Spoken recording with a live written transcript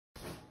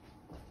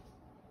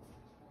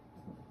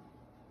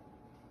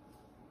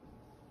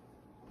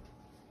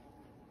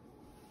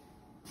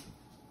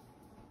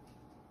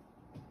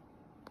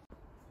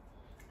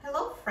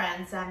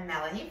friends, I'm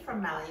Melanie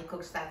from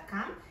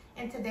MelanieCooks.com,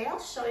 and today I'll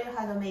show you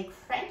how to make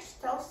French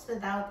toast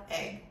without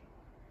egg.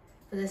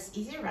 For this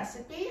easy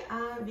recipe,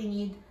 we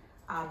need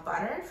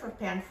butter for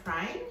pan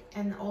frying,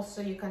 and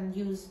also you can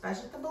use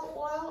vegetable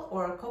oil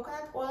or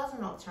coconut oil as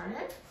an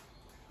alternative.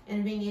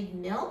 And we need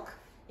milk.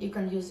 You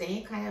can use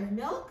any kind of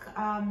milk.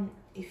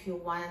 If you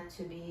want it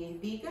to be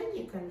vegan,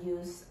 you can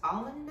use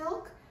almond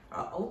milk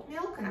or oat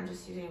milk, and I'm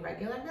just using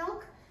regular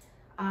milk.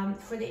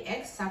 For the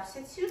egg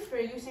substitute, we're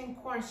using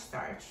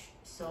cornstarch.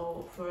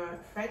 So for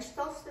French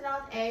toast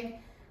without egg,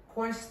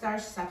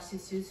 cornstarch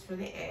substitutes for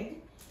the egg.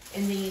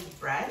 And we need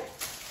bread.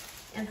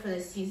 And for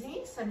the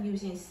seasonings, I'm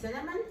using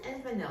cinnamon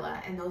and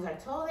vanilla, and those are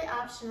totally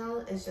optional,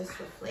 it's just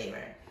for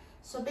flavor.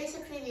 So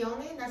basically the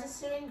only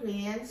necessary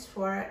ingredients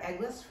for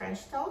eggless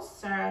French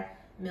toasts are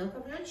milk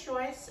of your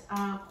choice,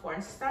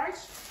 cornstarch,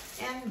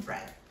 and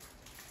bread.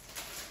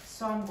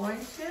 So I'm going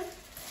to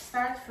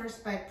start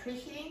first by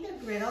preheating the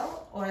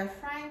griddle or a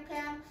frying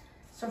pan.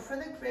 So for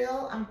the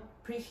griddle, I'm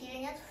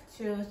preheating it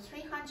to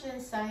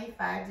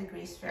 375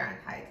 degrees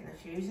Fahrenheit. And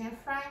if you're using a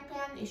frying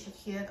pan, you should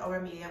heat it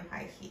over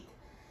medium-high heat.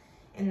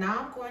 And now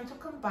I'm going to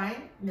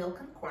combine milk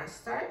and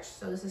cornstarch.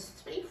 So this is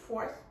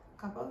 3/4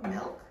 cup of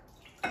milk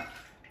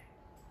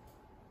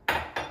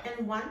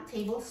and 1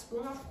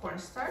 tablespoon of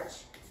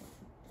cornstarch.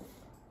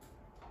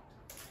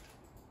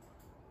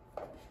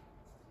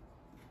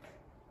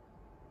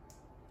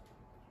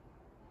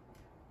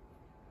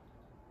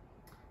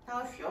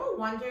 Now, if you're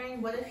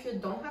wondering what if you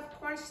don't have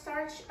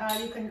cornstarch,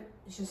 you can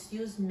just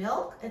use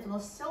milk. It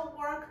will still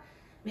work.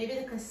 Maybe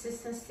the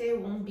consistency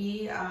won't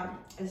be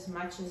as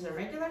much as a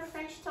regular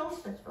French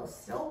toast, but it will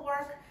still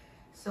work.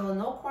 So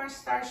no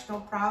cornstarch, no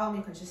problem.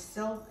 You can just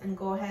still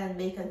go ahead and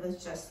make it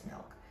with just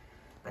milk.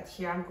 But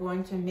here I'm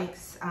going to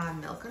mix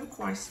milk and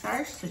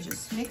cornstarch. So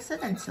just mix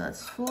it until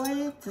it's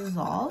fully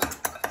dissolved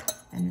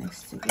and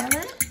mixed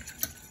together.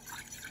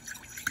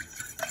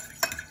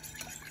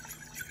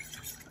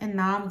 And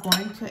now I'm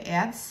going to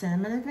add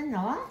cinnamon and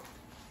vanilla.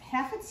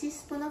 Half a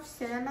teaspoon of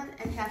cinnamon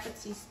and half a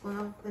teaspoon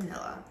of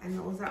vanilla, and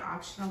those are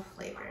optional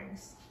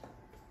flavorings.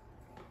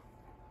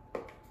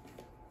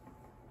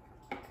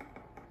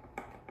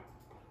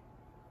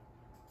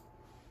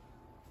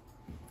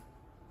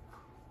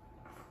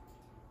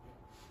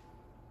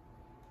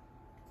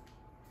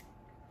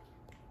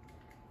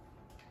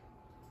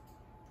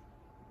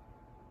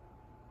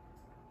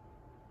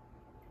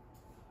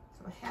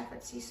 So half a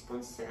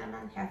teaspoon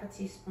cinnamon, half a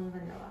teaspoon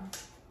vanilla.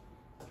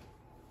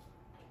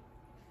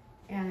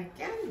 And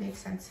again,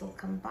 mix until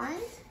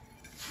combined.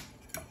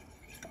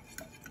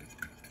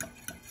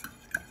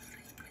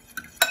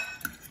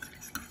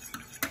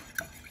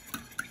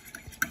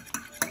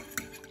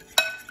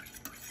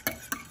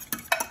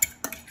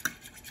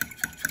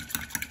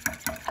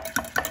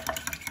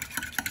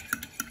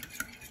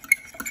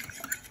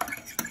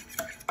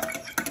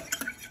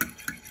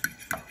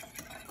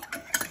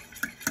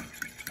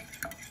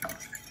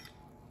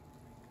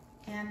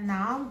 And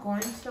now I'm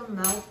going to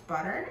melt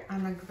butter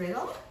on a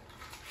griddle.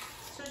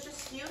 So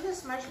just use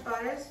as much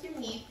butter as you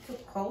need to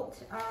coat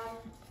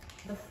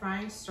the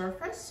frying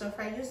surface. So if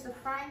I use the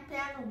frying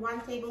pan,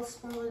 1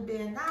 tablespoon would be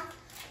enough.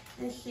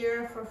 And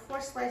here for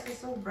 4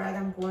 slices of bread,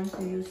 I'm going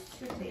to use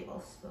 2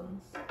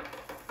 tablespoons.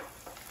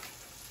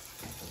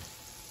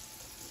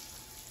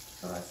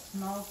 So let's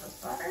melt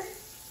the butter.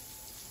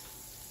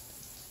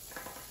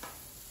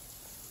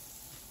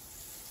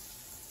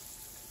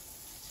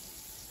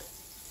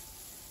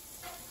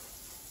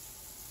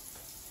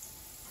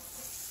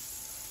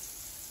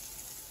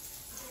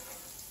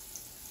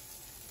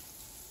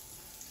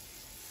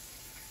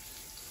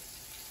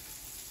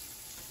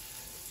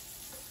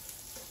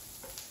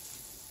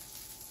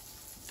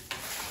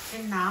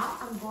 And now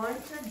I'm going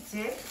to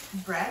dip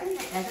bread in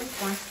the egg and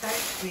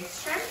cornstarch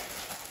mixture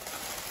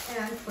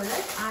and put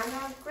it on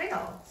a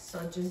griddle. So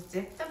just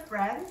dip the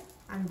bread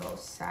on both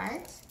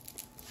sides.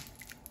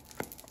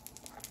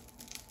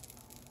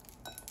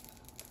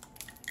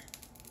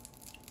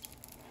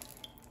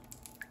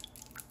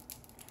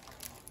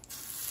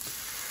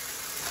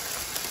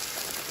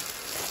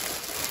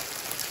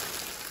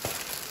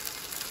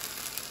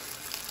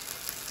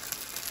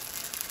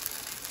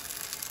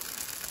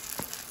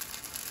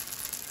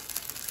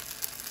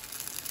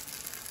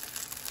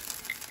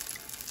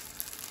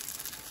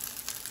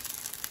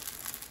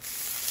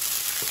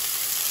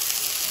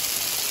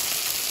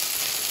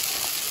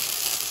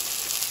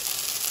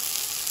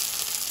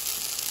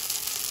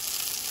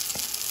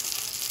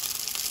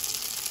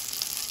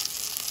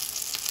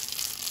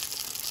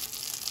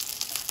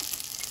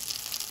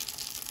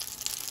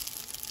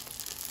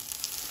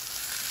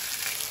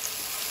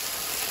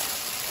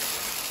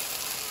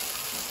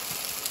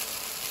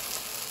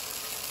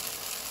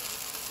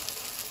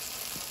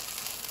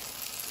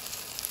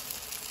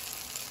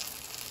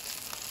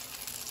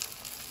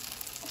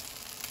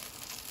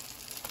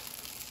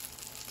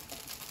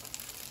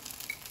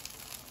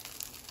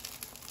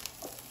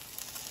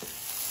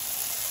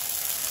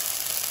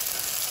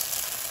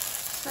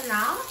 So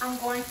now I'm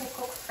going to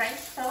cook French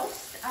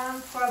toast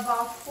for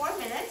about 4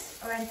 minutes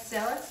or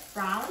until it's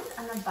browned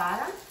on the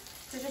bottom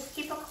So just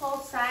keep a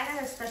close eye on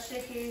it, especially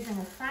if you're using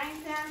a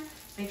frying pan.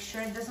 Make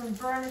sure it doesn't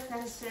burn. If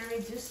necessary,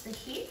 reduce the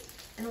heat.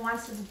 And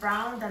once it's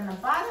browned on the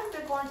bottom,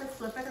 we're going to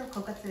flip it and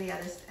cook it to the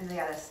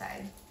other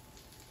side.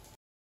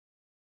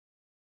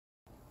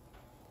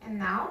 And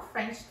now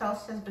French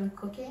toast has been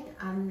cooking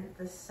on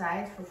the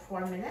side for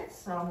 4 minutes,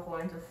 so I'm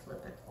going to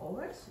flip it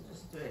over. So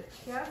just do it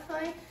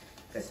carefully,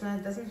 because when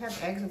it doesn't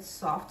have eggs, it's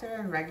softer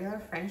than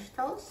regular French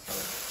toast. So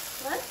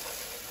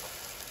flip.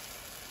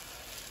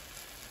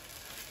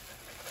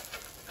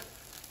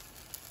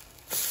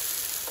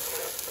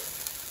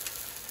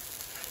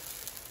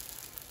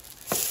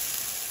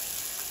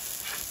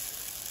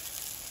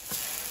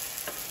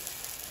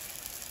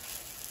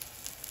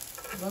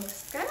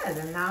 Looks good.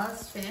 And now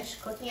it's finished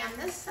cooking on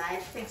this side.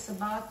 It takes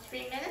about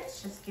 3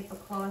 minutes. Just keep a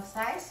close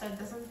eye so it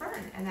doesn't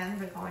burn. And then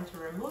we're going to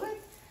remove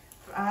it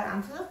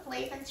onto the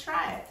plate and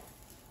try it.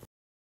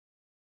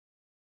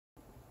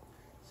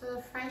 So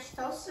the French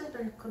toast has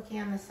been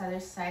cooking on this other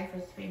side for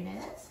 3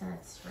 minutes and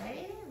it's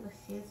ready. Let's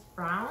see, it's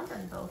browned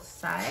on both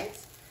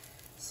sides.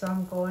 So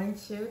I'm going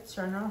to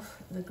turn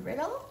off the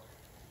griddle.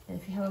 And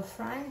if you have a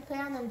frying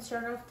pan, then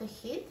turn off the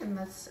heat and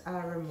let's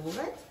remove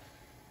it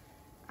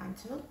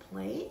onto the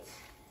plate.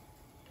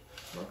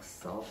 Looks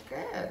so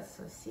good.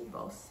 So see,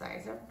 both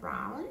sides are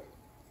brown.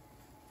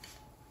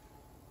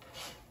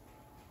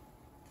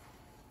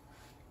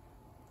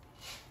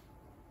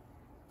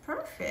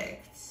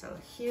 Perfect. So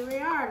here we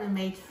are. We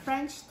made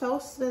French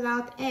toast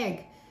without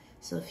egg.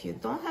 So if you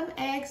don't have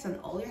eggs and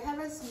all you have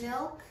is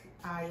milk,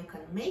 you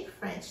can make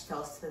French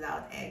toast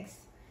without eggs.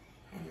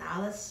 And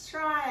now let's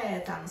try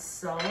it. I'm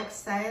so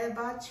excited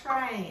about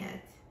trying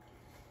it.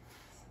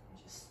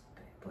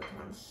 Put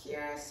one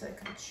here so I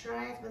can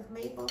try it with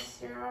maple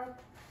syrup.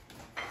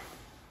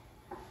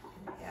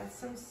 And add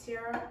some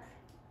syrup.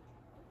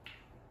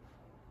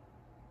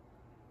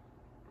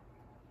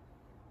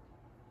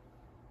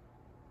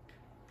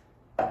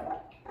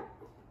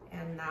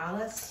 And now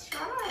let's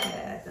try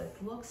it.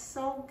 It looks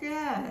so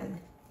good.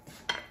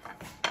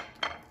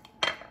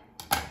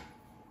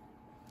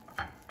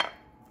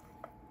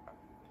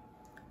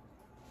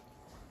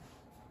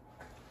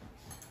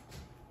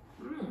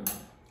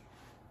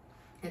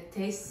 It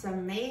tastes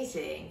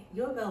amazing.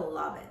 You will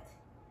love it.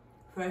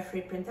 For a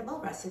free printable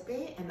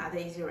recipe and other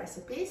easy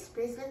recipes,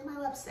 please visit my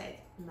website,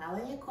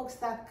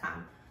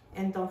 melaniecooks.com.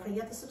 And don't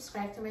forget to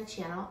subscribe to my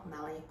channel,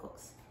 Melanie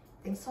Cooks.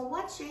 Thanks for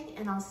watching,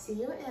 and I'll see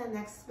you in the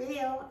next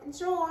video.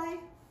 Enjoy!